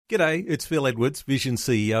G'day, it's Phil Edwards, Vision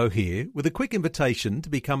CEO here, with a quick invitation to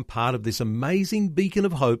become part of this amazing beacon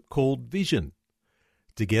of hope called Vision.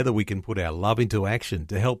 Together we can put our love into action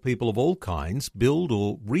to help people of all kinds build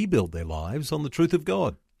or rebuild their lives on the truth of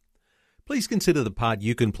God. Please consider the part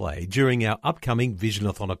you can play during our upcoming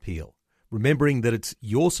Visionathon appeal, remembering that it's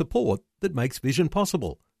your support that makes Vision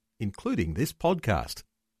possible, including this podcast.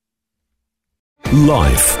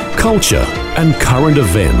 Life, culture, and current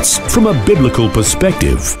events from a biblical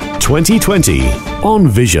perspective. 2020 on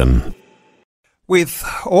Vision. With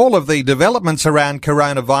all of the developments around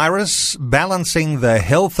coronavirus, balancing the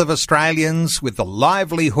health of Australians with the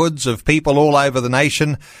livelihoods of people all over the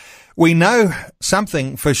nation, we know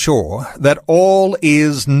something for sure, that all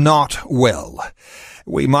is not well.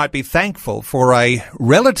 We might be thankful for a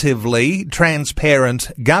relatively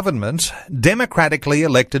transparent government, democratically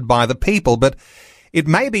elected by the people, but it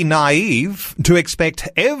may be naive to expect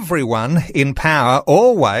everyone in power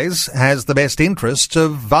always has the best interests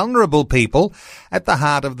of vulnerable people at the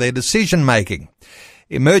heart of their decision-making.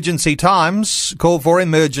 Emergency times call for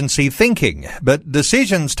emergency thinking, but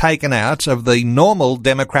decisions taken out of the normal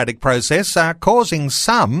democratic process are causing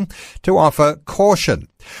some to offer caution.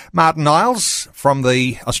 Martin Iles from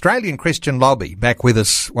the Australian Christian Lobby back with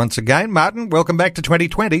us once again. Martin, welcome back to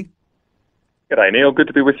 2020. G'day, Neil. Good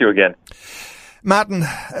to be with you again. Martin,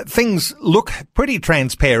 things look pretty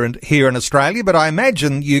transparent here in Australia, but I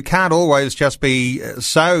imagine you can't always just be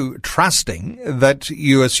so trusting that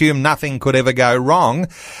you assume nothing could ever go wrong.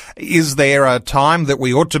 Is there a time that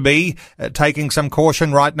we ought to be taking some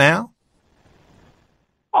caution right now?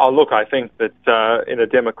 Oh, look, I think that in a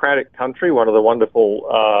democratic country, one of the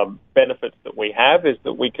wonderful benefits that we have is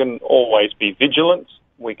that we can always be vigilant,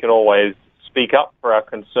 we can always speak up for our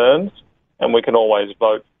concerns, and we can always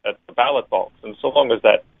vote at the ballot box. And so long as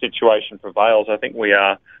that situation prevails, I think we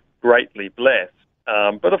are greatly blessed.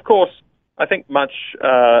 But of course, I think much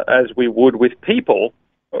as we would with people,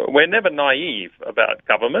 we're never naive about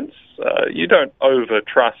governments. You don't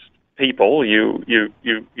over-trust people. You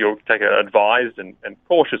take an advised and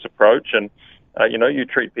cautious approach, and you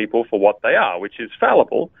treat people for what they are, which is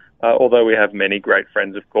fallible. Although we have many great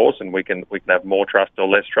friends, of course, and we can have more trust or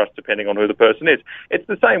less trust depending on who the person is. It's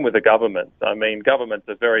the same with the government. I mean, governments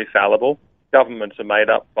are very fallible. Governments are made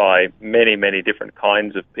up by many, many different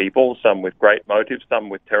kinds of people, some with great motives,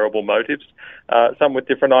 some with terrible motives, some with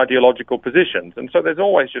different ideological positions. And so there's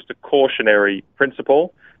always just a cautionary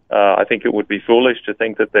principle. I think it would be foolish to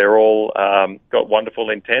think that they're all got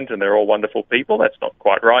wonderful intent and they're all wonderful people. That's not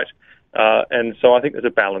quite right. And so I think there's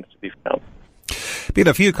a balance to be found. Been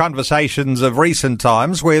a few conversations of recent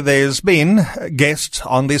times where there's been guests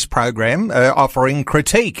on this program offering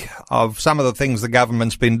critique of some of the things the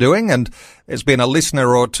government's been doing, and there's been a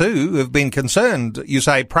listener or two who've been concerned. You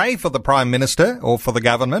say pray for the Prime Minister or for the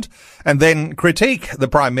government and then critique the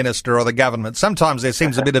Prime Minister or the government. Sometimes there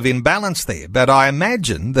seems a bit of imbalance there, but I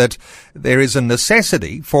imagine that there is a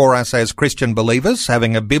necessity for us as Christian believers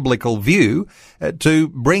having a biblical view to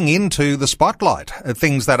bring into the spotlight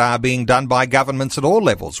things that are being done by governments at all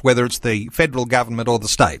levels, whether it's the federal government or the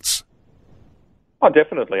states. Oh,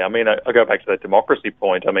 definitely. I mean, I go back to that democracy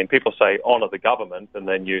point. I mean, people say honour the government, and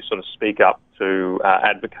then you sort of speak up to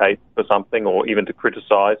advocate for something or even to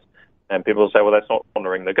criticise, and people say, well, that's not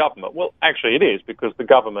honouring the government. Well, actually it is, because the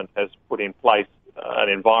government has put in place an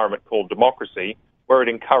environment called democracy where it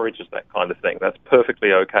encourages that kind of thing. That's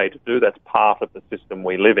perfectly okay to do. That's part of the system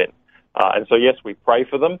we live in. And so, yes, we pray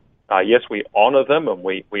for them. Yes, we honour them and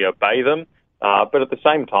we obey them. But at the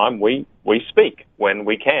same time, we speak when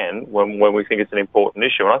we can, when we think it's an important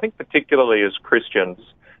issue. And I think particularly as Christians,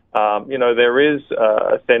 there is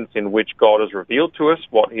a sense in which God has revealed to us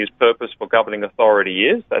what his purpose for governing authority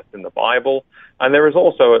is. That's in the Bible. And there is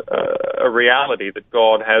also a reality that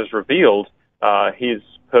God has revealed his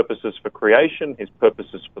purposes for creation, his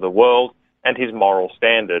purposes for the world, and his moral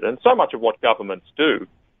standard. And so much of what governments do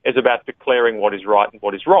is about declaring what is right and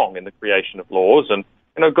what is wrong in the creation of laws. And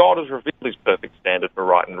God has revealed his perfect standard for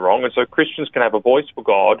right and wrong, and so Christians can have a voice for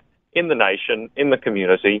God in the nation, in the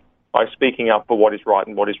community, by speaking up for what is right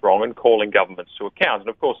and what is wrong and calling governments to account. And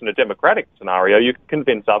of course, in a democratic scenario, you can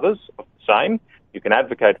convince others of the same, you can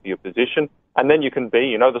advocate for your position, and then you can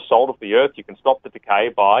be, the salt of the earth. You can stop the decay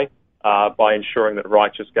by ensuring that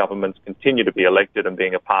righteous governments continue to be elected and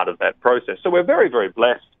being a part of that process. So we're very, very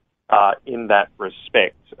blessed in that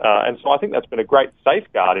respect. And so I think that's been a great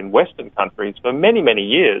safeguard in Western countries for many, many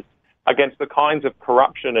years against the kinds of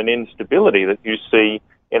corruption and instability that you see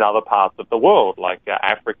in other parts of the world, like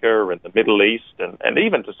Africa and the Middle East, and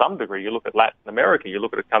even to some degree, you look at Latin America, you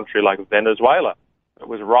look at a country like Venezuela that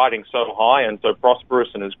was riding so high and so prosperous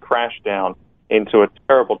and has crashed down into a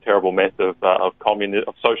terrible, terrible mess of communism,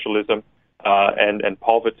 of socialism, and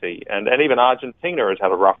poverty. And even Argentina has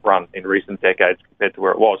had a rough run in recent decades compared to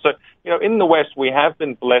where it was. So, in the West, we have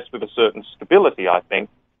been blessed with a certain stability, I think,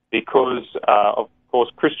 because, of course,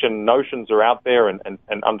 Christian notions are out there and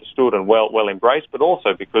understood and well embraced, but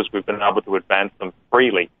also because we've been able to advance them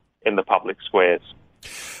freely in the public squares.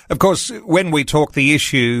 Of course, when we talk the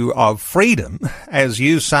issue of freedom, as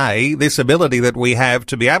you say, this ability that we have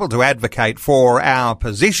to be able to advocate for our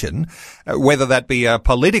position, whether that be a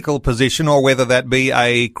political position or whether that be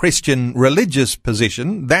a Christian religious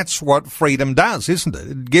position, that's what freedom does, isn't it?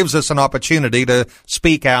 It gives us an opportunity to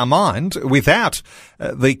speak our mind without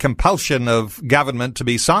the compulsion of government to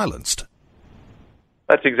be silenced.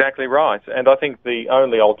 That's exactly right, and I think the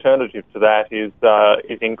only alternative to that is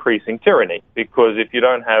increasing tyranny, because if you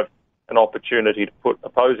don't have an opportunity to put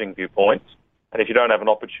opposing viewpoints, and if you don't have an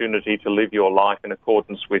opportunity to live your life in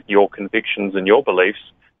accordance with your convictions and your beliefs,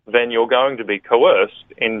 then you're going to be coerced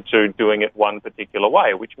into doing it one particular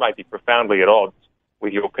way, which may be profoundly at odds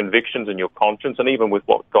with your convictions and your conscience and even with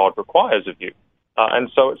what God requires of you. And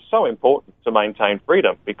so it's so important to maintain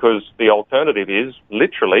freedom, because the alternative is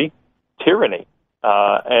literally tyranny.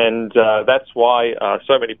 That's why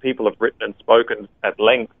so many people have written and spoken at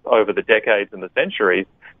length over the decades and the centuries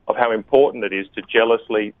of how important it is to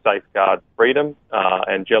jealously safeguard freedom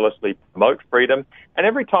and jealously promote freedom. And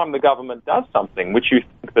every time the government does something which you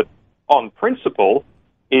think that on principle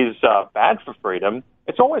is bad for freedom,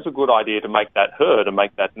 it's always a good idea to make that heard and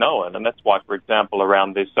make that known. And that's why, for example,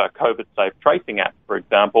 around this COVID-safe tracing app, for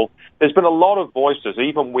example, there's been a lot of voices,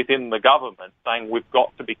 even within the government, saying we've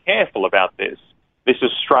got to be careful about this. This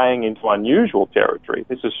is straying into unusual territory.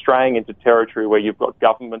 This is straying into territory where you've got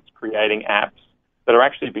governments creating apps that are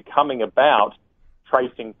actually becoming about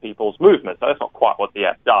tracing people's movements. So that's not quite what the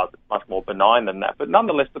app does. It's much more benign than that. But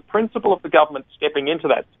nonetheless, the principle of the government stepping into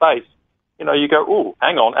that space, you go, oh,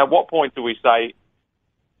 hang on, at what point do we say,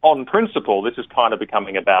 on principle, this is kind of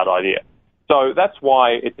becoming a bad idea? So that's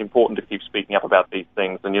why it's important to keep speaking up about these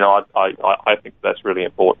things. And, I think that's really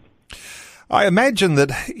important. I imagine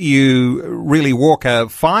that you really walk a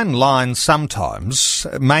fine line sometimes,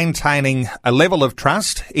 maintaining a level of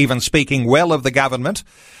trust, even speaking well of the government,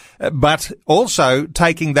 but also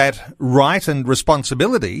taking that right and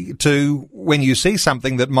responsibility to when you see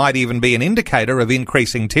something that might even be an indicator of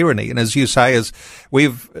increasing tyranny. And as you say, as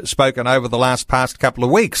we've spoken over the past couple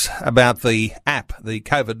of weeks about the app, the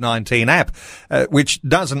COVID-19 app, which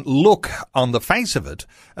doesn't look on the face of it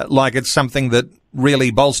like it's something that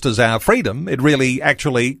really bolsters our freedom. It really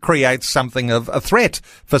actually creates something of a threat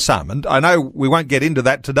for some. And I know we won't get into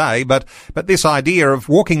that today, but this idea of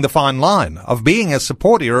walking the fine line, of being a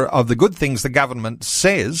supporter of the good things the government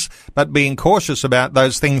says, but being cautious about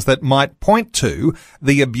those things that might point to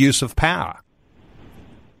the abuse of power.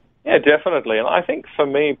 Yeah, definitely. And I think for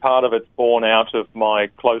me, part of it's born out of my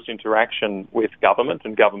close interaction with government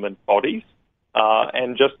and government bodies,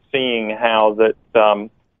 and just seeing how that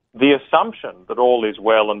the assumption that all is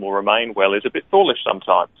well and will remain well is a bit foolish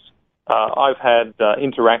sometimes. I've had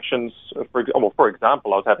interactions, for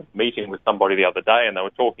example, I was having a meeting with somebody the other day and they were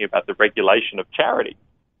talking about the regulation of charity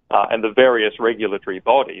and the various regulatory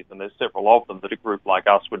bodies, and there's several of them that a group like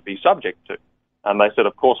us would be subject to. And they said,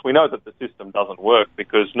 of course, we know that the system doesn't work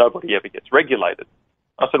because nobody ever gets regulated.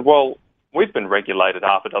 I said, well, we've been regulated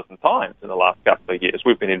half a dozen times in the last couple of years.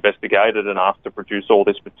 We've been investigated and asked to produce all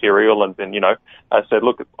this material and been, said,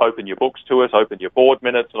 look, open your books to us, open your board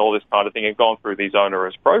minutes and all this kind of thing, and gone through these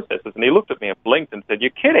onerous processes. And he looked at me and blinked and said, you're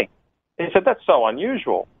kidding. He said, that's so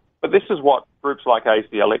unusual. But this is what groups like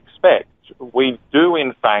ACL expect. We do,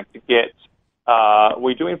 in fact, get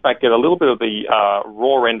a little bit of the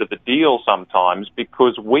raw end of the deal sometimes,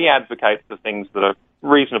 because we advocate for things that are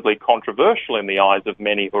reasonably controversial in the eyes of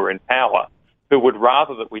many who are in power, who would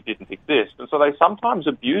rather that we didn't exist. And so they sometimes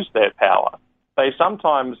abuse their power. They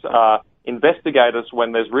sometimes investigate us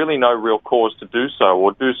when there's really no real cause to do so,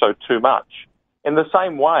 or do so too much. In the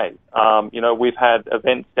same way, we've had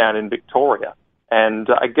events down in Victoria. And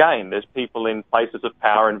again, there's people in places of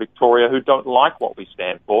power in Victoria who don't like what we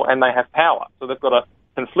stand for, and they have power. So they've got a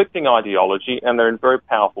conflicting ideology, and they're in very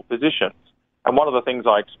powerful positions. And one of the things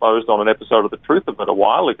I exposed on an episode of The Truth of It a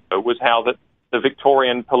while ago was how that the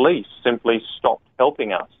Victorian police simply stopped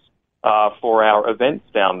helping us for our events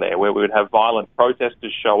down there, where we would have violent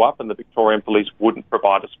protesters show up and the Victorian police wouldn't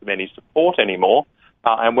provide us with any support anymore.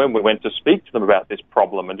 And when we went to speak to them about this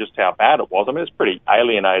problem and just how bad it was, I mean, it's pretty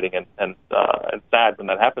alienating and sad when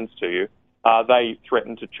that happens to you. They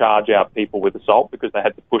threatened to charge out people with assault because they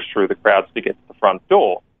had to push through the crowds to get to the front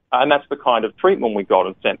door. And that's the kind of treatment we got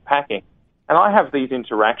and sent packing. And I have these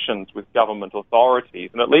interactions with government authorities,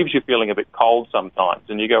 and it leaves you feeling a bit cold sometimes.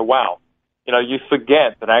 And you go, wow, you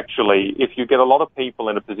forget that actually if you get a lot of people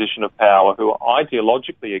in a position of power who are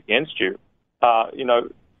ideologically against you,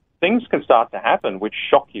 things can start to happen which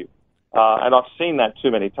shock you. And I've seen that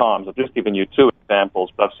too many times. I've just given you two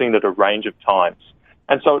examples, but I've seen it a range of times.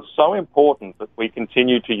 And so it's so important that we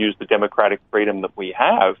continue to use the democratic freedom that we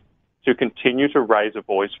have to continue to raise a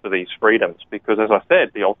voice for these freedoms. Because, as I said,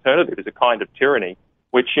 the alternative is a kind of tyranny,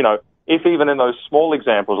 which, if even in those small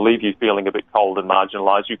examples leave you feeling a bit cold and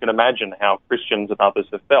marginalised, you can imagine how Christians and others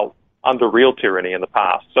have felt under real tyranny in the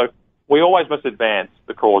past. So we always must advance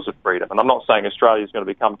the cause of freedom. And I'm not saying Australia is going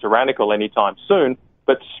to become tyrannical anytime soon,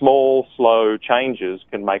 but small, slow changes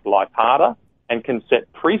can make life harder and can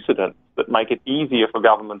set precedents that make it easier for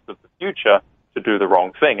governments of the future to do the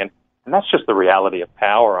wrong thing. And that's just the reality of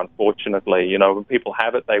power, unfortunately. When people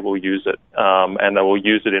have it, they will use it, and they will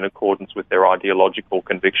use it in accordance with their ideological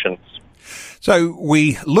convictions. So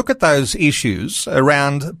we look at those issues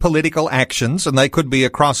around political actions, and they could be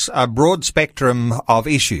across a broad spectrum of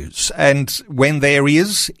issues. And when there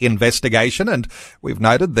is investigation, and we've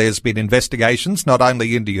noted there's been investigations not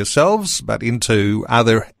only into yourselves, but into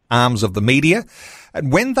other arms of the media, and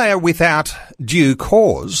when they are without due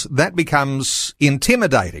cause, that becomes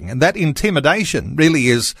intimidating. And that intimidation really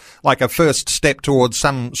is like a first step towards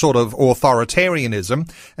some sort of authoritarianism.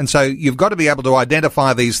 And so you've got to be able to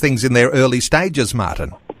identify these things in their early stages,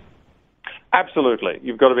 Martin. Absolutely.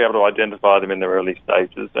 You've got to be able to identify them in their early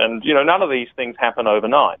stages. And, none of these things happen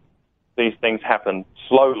overnight. These things happen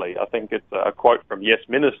slowly. I think it's a quote from Yes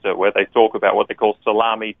Minister where they talk about what they call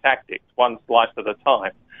salami tactics, one slice at a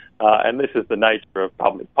time. And this is the nature of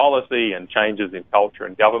public policy and changes in culture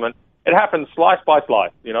and government. It happens slice by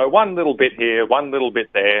slice, one little bit here, one little bit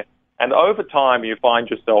there. And over time, you find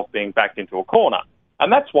yourself being backed into a corner.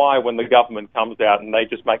 And that's why when the government comes out and they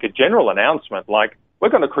just make a general announcement like, we're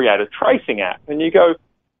going to create a tracing app, and you go,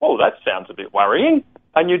 well, that sounds a bit worrying.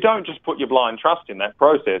 And you don't just put your blind trust in that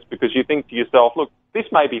process because you think to yourself, look, this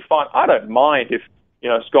may be fine. I don't mind if,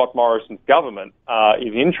 Scott Morrison's government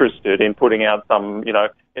is interested in putting out some,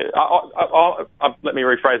 let me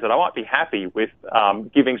rephrase that. I might be happy with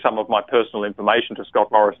giving some of my personal information to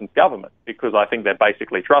Scott Morrison's government because I think they're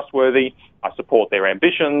basically trustworthy. I support their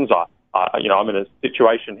ambitions. I'm in a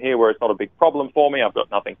situation here where it's not a big problem for me. I've got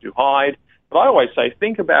nothing to hide. But I always say,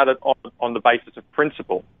 think about it on the basis of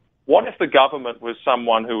principle. What if the government was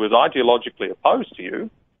someone who was ideologically opposed to you?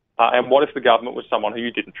 And what if the government was someone who you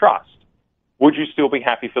didn't trust? Would you still be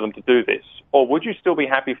happy for them to do this? Or would you still be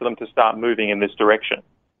happy for them to start moving in this direction?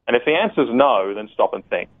 And if the answer is no, then stop and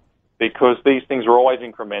think. Because these things are always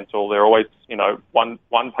incremental. They're always, one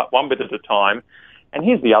bit at a time. And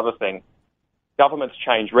here's the other thing. Governments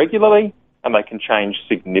change regularly and they can change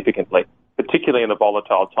significantly, particularly in the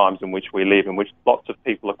volatile times in which we live, in which lots of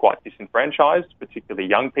people are quite disenfranchised, particularly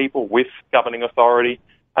young people with governing authority,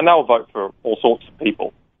 and they'll vote for all sorts of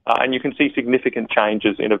people. And you can see significant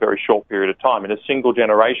changes in a very short period of time, in a single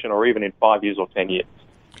generation or even in 5 years or 10 years.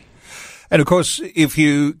 And of course, if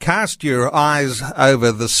you cast your eyes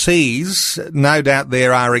over the seas, no doubt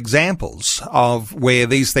there are examples of where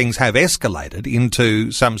these things have escalated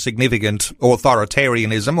into some significant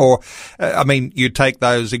authoritarianism. Or, you take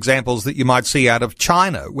those examples that you might see out of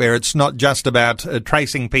China, where it's not just about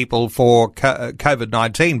tracing people for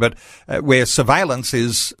COVID-19, but where surveillance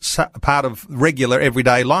is part of regular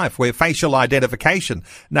everyday life, where facial identification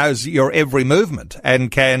knows your every movement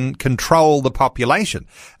and can control the population.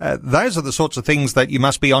 Those are the sorts of things that you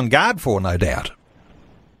must be on guard for, no doubt.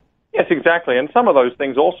 Yes, exactly. And some of those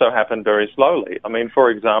things also happen very slowly.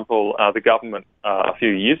 For example, the government a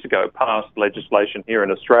few years ago passed legislation here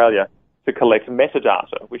in Australia to collect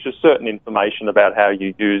metadata, which is certain information about how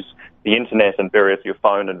you use the internet and your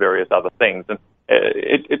phone and various other things. And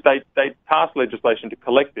they passed legislation to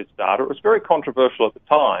collect this data. It was very controversial at the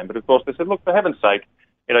time, but of course they said, look, for heaven's sake,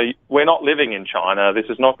 we're not living in China. This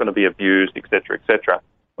is not going to be abused, etc., etc.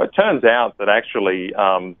 Well, it turns out that actually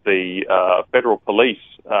the federal police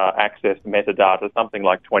accessed metadata something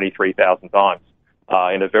like 23,000 times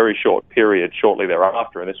in a very short period shortly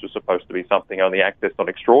thereafter, and this was supposed to be something only accessed on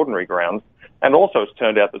extraordinary grounds. And also it's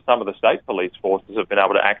turned out that some of the state police forces have been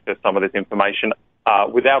able to access some of this information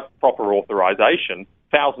without proper authorization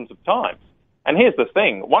thousands of times. And here's the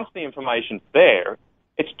thing, once the information's there,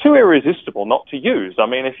 it's too irresistible not to use.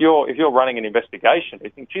 If you're running an investigation, you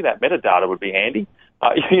think, gee, that metadata would be handy.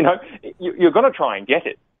 You're going to try and get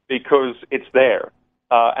it because it's there.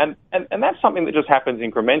 And that's something that just happens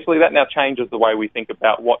incrementally. That now changes the way we think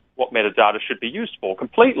about what metadata should be used for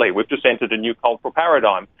completely. We've just entered a new cultural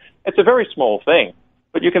paradigm. It's a very small thing,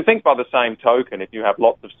 But you can think by the same token, if you have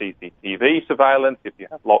lots of CCTV surveillance, if you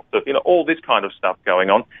have lots of, all this kind of stuff going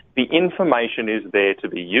on, the information is there to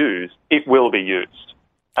be used. It will be used.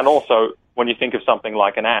 And also, when you think of something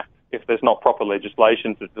like an app, if there's not proper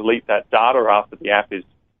legislation to delete that data after the app is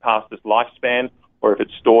past its lifespan, or if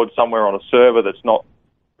it's stored somewhere on a server that's not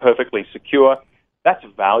perfectly secure, that's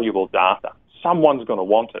valuable data. Someone's going to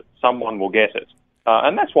want it. Someone will get it.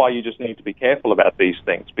 And that's why you just need to be careful about these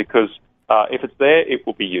things, because if it's there, it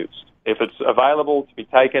will be used. If it's available to be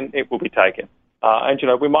taken, it will be taken. And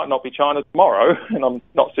we might not be China tomorrow, and I'm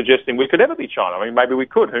not suggesting we could ever be China. I mean, maybe we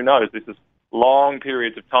could. Who knows? This is long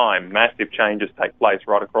periods of time. Massive changes take place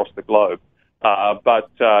right across the globe. But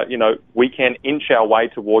we can inch our way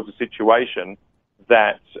towards a situation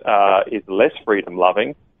that is less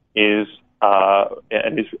freedom-loving, and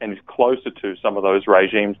is closer to some of those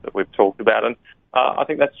regimes that we've talked about. And I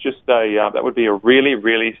think that's just that would be a really,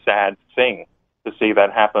 really sad thing to see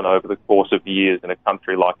that happen over the course of years in a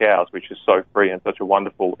country like ours, which is so free and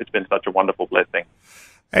it's been such a wonderful blessing.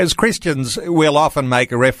 As Christians, we'll often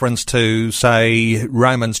make a reference to, say,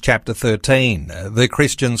 Romans chapter 13, the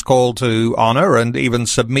Christians call to honour and even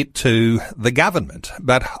submit to the government.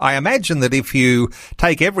 But I imagine that if you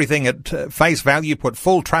take everything at face value, put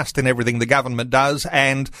full trust in everything the government does,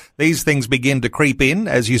 and these things begin to creep in,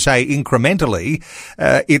 as you say, incrementally,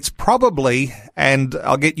 it's probably, and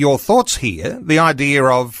I'll get your thoughts here, the idea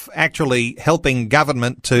of actually helping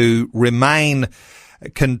government to remain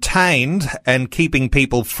contained and keeping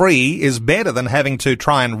people free is better than having to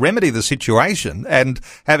try and remedy the situation and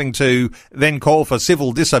having to then call for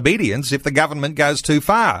civil disobedience if the government goes too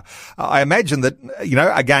far. I imagine that,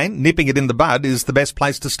 again, nipping it in the bud is the best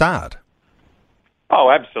place to start. Oh,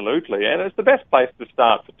 absolutely. And it's the best place to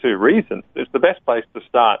start for two reasons. It's the best place to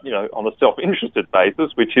start, on a self-interested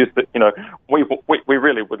basis, which is that, we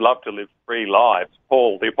really would love to live free lives.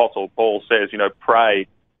 The Apostle Paul says, pray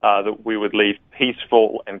that we would lead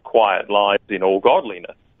peaceful and quiet lives in all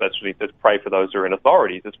godliness. That's what he says, pray for those who are in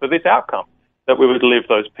authority. It's for this outcome, that we would live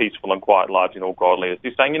those peaceful and quiet lives in all godliness.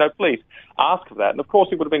 He's saying, please ask for that. And of course,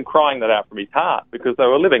 he would have been crying that out from his heart, because they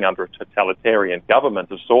were living under a totalitarian government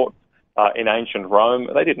of sorts in ancient Rome.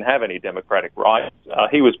 They didn't have any democratic rights.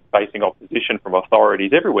 He was facing opposition from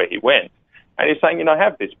authorities everywhere he went. And he's saying,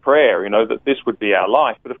 have this prayer, that this would be our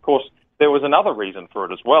life. But of course, there was another reason for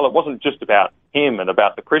it as well. It wasn't just about him and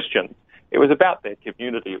about the Christians. It was about their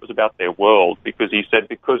community. It was about their world, because he said,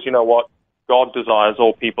 because you know what? God desires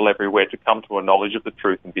all people everywhere to come to a knowledge of the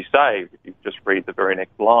truth and be saved. If you just read the very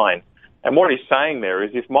next line. And what he's saying there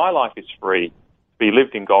is, if my life is free to be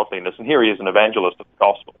lived in godliness, and here he is an evangelist of the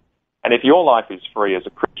gospel, and if your life is free as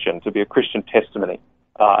a Christian to be a Christian testimony,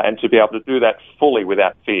 and to be able to do that fully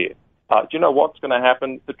without fear, do you know what's going to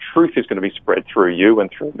happen? The truth is going to be spread through you and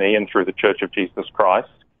through me and through the Church of Jesus Christ.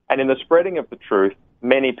 And in the spreading of the truth,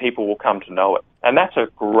 many people will come to know it. And that's a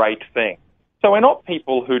great thing. So we're not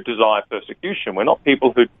people who desire persecution. We're not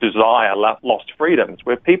people who desire lost freedoms.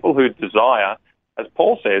 We're people who desire, as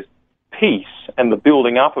Paul says, peace and the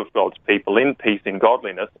building up of God's people in peace, in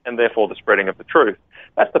godliness, and therefore the spreading of the truth.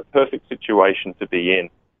 That's the perfect situation to be in.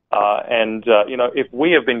 If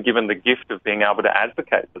we have been given the gift of being able to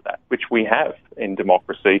advocate for that, which we have in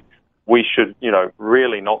democracy, we should,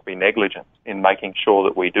 really not be negligent in making sure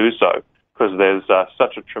that we do so, because there's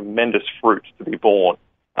such a tremendous fruit to be born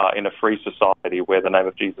in a free society where the name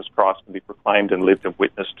of Jesus Christ can be proclaimed and lived and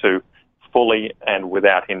witnessed to fully and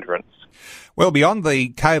without hindrance. Well, beyond the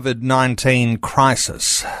COVID-19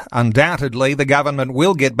 crisis, undoubtedly the government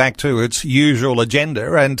will get back to its usual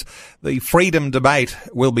agenda, and the freedom debate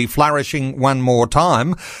will be flourishing one more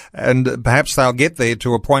time, and perhaps they'll get there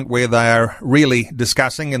to a point where they are really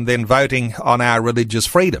discussing and then voting on our religious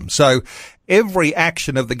freedom. So every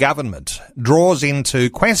action of the government draws into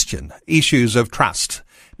question issues of trust,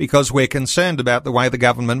 because we're concerned about the way the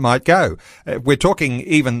government might go. We're talking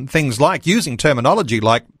even things like using terminology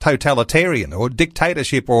like totalitarian or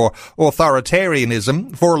dictatorship or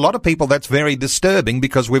authoritarianism. For a lot of people, that's very disturbing,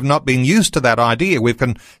 because we've not been used to that idea. We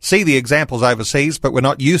can see the examples overseas, but we're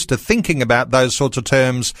not used to thinking about those sorts of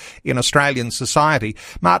terms in Australian society.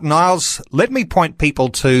 Martin Iles, let me point people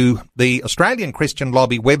to the Australian Christian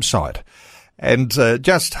Lobby website. And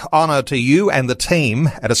just honour to you and the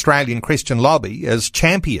team at Australian Christian Lobby as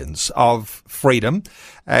champions of freedom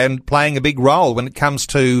and playing a big role when it comes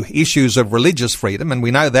to issues of religious freedom. And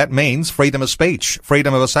we know that means freedom of speech,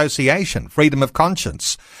 freedom of association, freedom of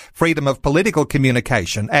conscience, freedom of political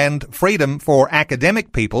communication, and freedom for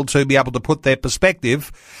academic people to be able to put their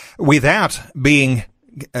perspective without being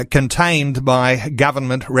contained by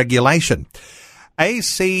government regulation.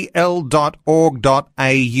 acl.org.au.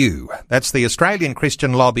 That's the Australian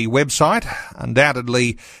Christian Lobby website.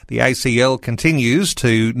 Undoubtedly, the ACL continues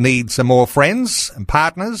to need some more friends and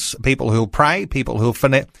partners, people who'll pray, people who'll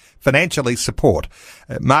financially support.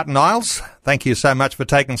 Martin Iles, thank you so much for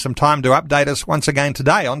taking some time to update us once again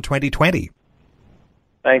today on 2020.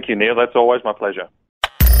 Thank you, Neil. That's always my pleasure.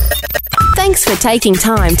 Thanks for taking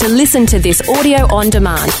time to listen to this audio on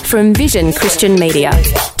demand from Vision Christian Media.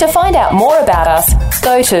 To find out more about us,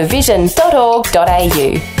 go to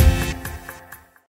vision.org.au.